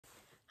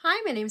Hi,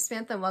 my name is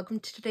Samantha and welcome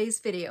to today's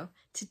video.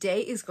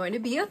 Today is going to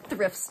be a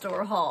thrift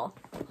store haul.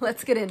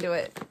 Let's get into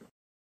it.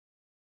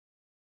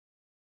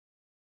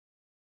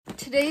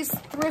 Today's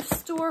thrift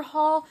store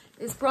haul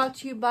is brought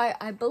to you by,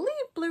 I believe,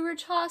 Blue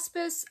Ridge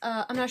Hospice.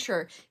 I'm not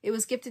sure. It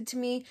was gifted to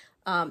me.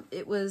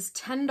 It was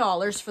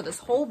 $10 for this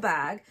whole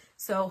bag.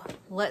 So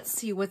let's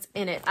see what's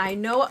in it. I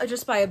know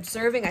just by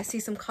observing, I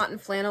see some cotton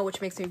flannel, which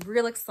makes me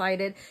real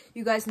excited.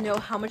 You guys know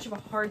how much of a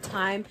hard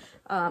time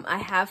I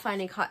have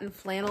finding cotton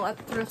flannel at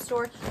the thrift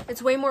store.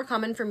 It's way more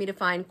common for me to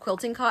find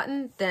quilting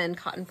cotton than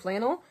cotton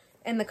flannel.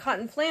 And the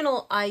cotton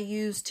flannel I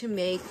use to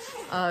make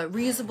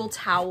reusable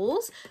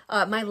towels.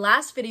 My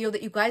last video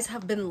that you guys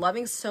have been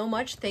loving so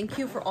much. Thank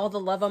you for all the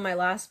love on my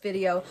last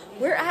video.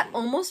 We're at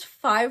almost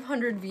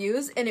 500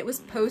 views and it was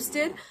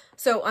posted.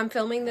 So I'm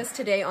filming this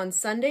today on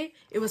Sunday.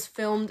 It was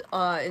filmed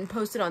and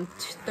posted on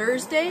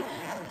Thursday.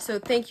 So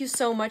thank you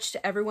so much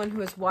to everyone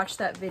who has watched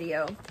that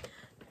video.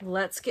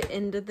 Let's get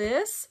into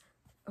this.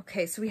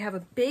 Okay, so we have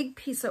a big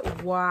piece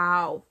of,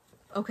 wow.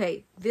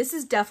 Okay, this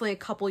is definitely a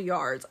couple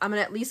yards. I'm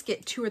gonna at least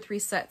get 2 or 3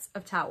 sets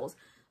of towels.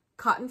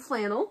 Cotton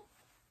flannel.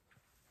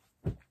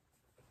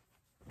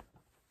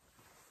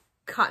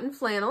 Cotton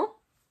flannel.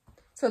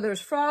 So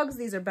there's frogs,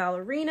 these are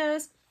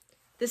ballerinas.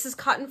 This is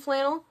cotton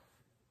flannel.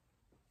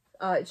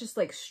 It's just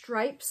like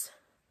stripes.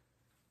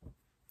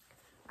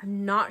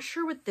 I'm not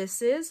sure what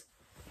this is.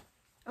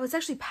 Oh, it's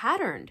actually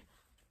patterned.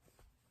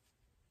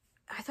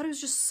 I thought it was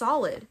just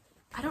solid.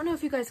 I don't know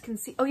if you guys can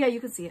see. Oh yeah,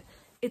 you can see it.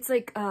 It's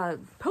like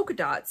polka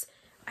dots.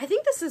 I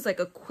think this is like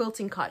a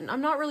quilting cotton.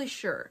 I'm not really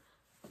sure.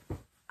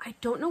 I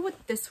don't know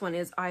what this one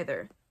is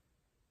either.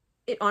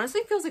 It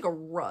honestly feels like a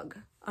rug.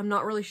 I'm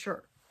not really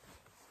sure.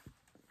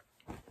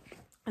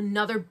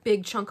 Another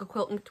big chunk of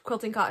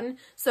quilting cotton.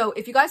 So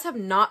if you guys have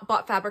not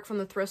bought fabric from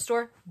the thrift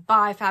store,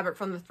 buy fabric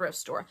from the thrift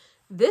store.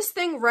 This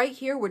thing right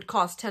here would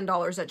cost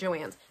 $10 at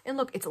Joann's. And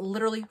look, it's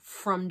literally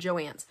from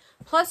Joann's.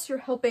 Plus you're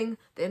helping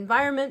the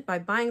environment by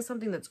buying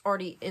something that's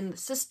already in the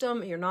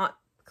system. You're not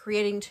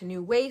creating to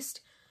new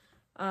waste.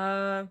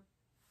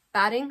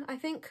 Batting, I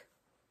think.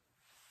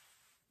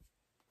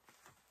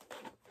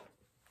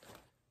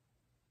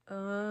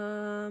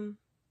 I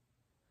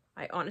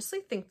honestly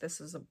think this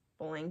is a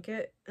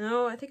blanket.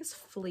 No, I think it's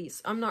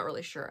fleece. I'm not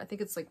really sure. I think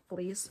it's like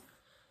fleece.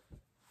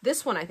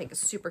 This one I think is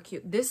super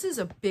cute. This is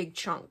a big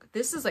chunk.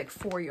 This is like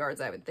 4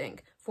 yards, I would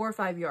think. 4 or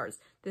 5 yards.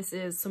 This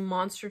is some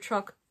monster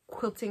truck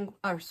quilting,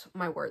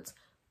 my words,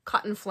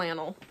 cotton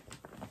flannel.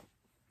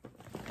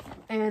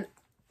 And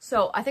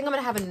so I think I'm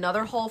going to have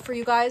another haul for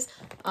you guys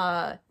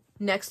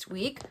next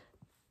week.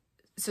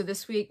 So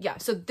this week, yeah.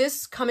 So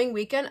this coming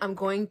weekend, I'm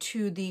going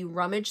to the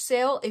rummage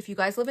sale. If you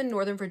guys live in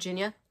Northern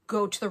Virginia,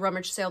 go to the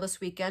rummage sale this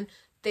weekend.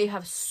 They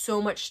have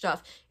so much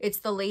stuff. It's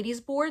the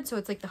ladies board. So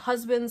it's like the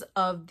husbands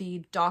of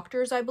the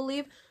doctors, I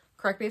believe.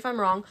 Correct me if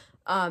I'm wrong.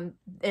 And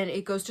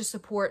it goes to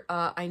support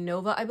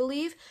Inova, I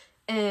believe.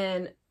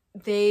 And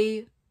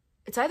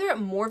it's either at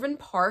Morven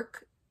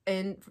Park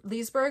in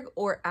Leesburg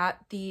or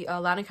at the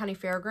Loudoun County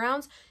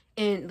Fairgrounds.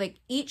 And like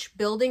each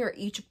building or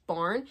each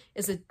barn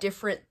is a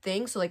different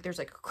thing. So like there's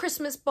like a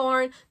Christmas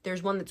barn,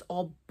 there's one that's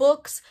all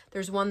books,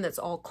 there's one that's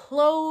all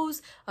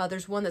clothes,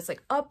 there's one that's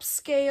like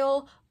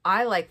upscale.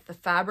 I like the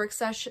fabric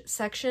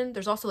section.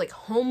 There's also like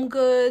home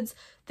goods.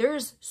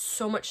 There's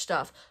so much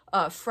stuff.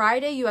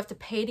 Friday you have to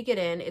pay to get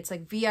in. It's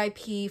like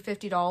VIP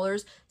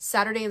 $50.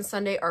 Saturday and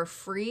Sunday are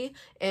free.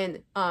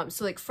 And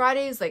so like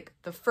Friday is like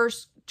the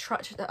first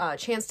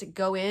chance to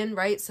go in,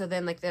 right? So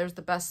then like there's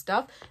the best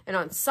stuff. And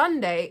on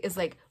Sunday is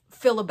like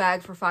fill a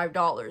bag for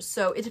 $5.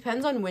 So it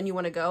depends on when you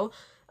want to go.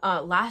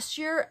 Last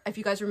year, if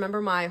you guys remember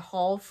my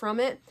haul from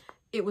it,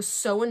 it was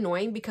so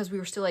annoying because we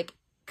were still like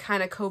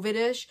kind of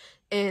COVID-ish.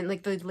 And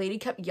like the lady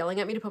kept yelling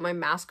at me to put my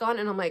mask on.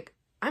 And I'm like,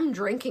 I'm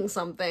drinking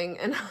something.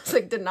 And I was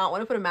like, did not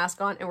want to put a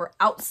mask on. And we're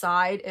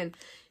outside and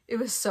it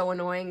was so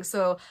annoying.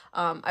 So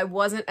I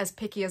wasn't as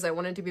picky as I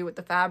wanted to be with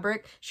the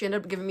fabric. She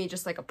ended up giving me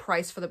just like a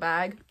price for the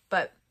bag.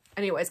 But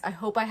anyways, I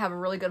hope I have a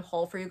really good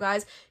haul for you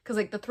guys. Because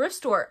like the thrift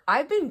store,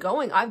 I've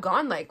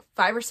gone like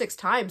 5 or 6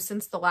 times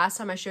since the last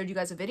time I showed you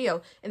guys a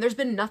video. And there's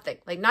been nothing.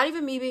 Like not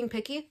even me being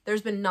picky.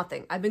 There's been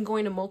nothing. I've been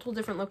going to multiple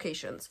different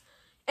locations.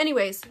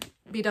 Anyways,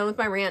 be done with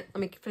my rant.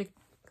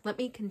 Let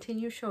me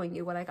continue showing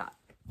you what I got.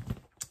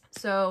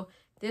 So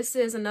this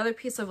is another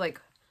piece of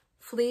like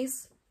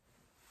fleece.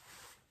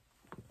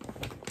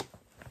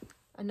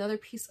 Another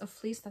piece of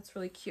fleece that's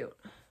really cute.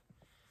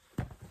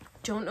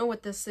 Don't know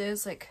what this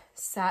is, like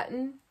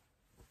satin.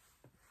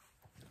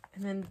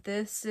 And then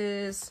this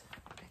is,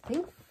 I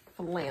think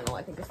flannel,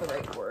 I think is the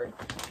right word.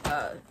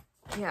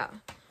 Yeah.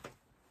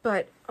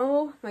 But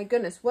oh my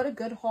goodness, what a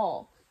good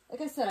haul.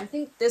 Like I said, I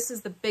think this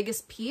is the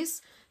biggest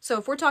piece. So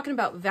if we're talking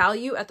about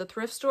value at the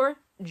thrift store,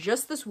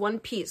 just this one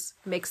piece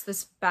makes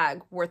this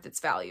bag worth its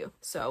value.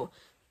 So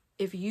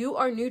if you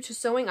are new to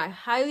sewing, I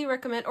highly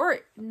recommend, or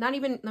not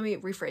even, let me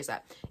rephrase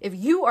that. If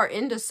you are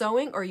into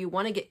sewing or you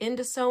want to get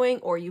into sewing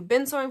or you've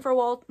been sewing for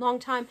a long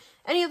time,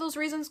 any of those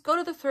reasons, go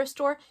to the thrift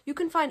store. You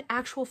can find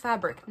actual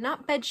fabric,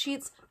 not bed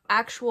sheets,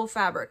 actual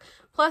fabric.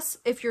 Plus,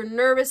 if you're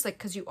nervous, like,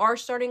 because you are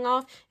starting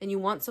off and you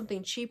want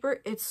something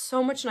cheaper, it's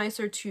so much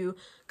nicer to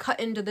cut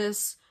into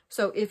this.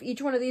 So if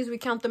each one of these, we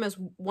count them as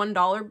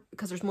 $1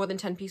 because there's more than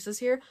 10 pieces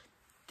here,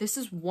 this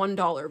is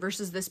 $1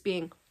 versus this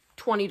being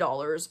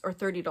 $20 or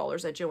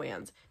 $30 at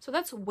Joann's. So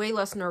that's way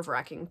less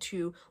nerve-wracking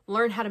to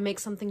learn how to make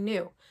something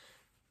new.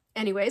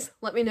 Anyways,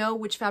 let me know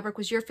which fabric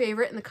was your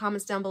favorite in the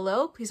comments down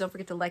below. Please don't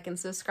forget to like and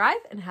subscribe,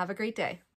 and have a great day.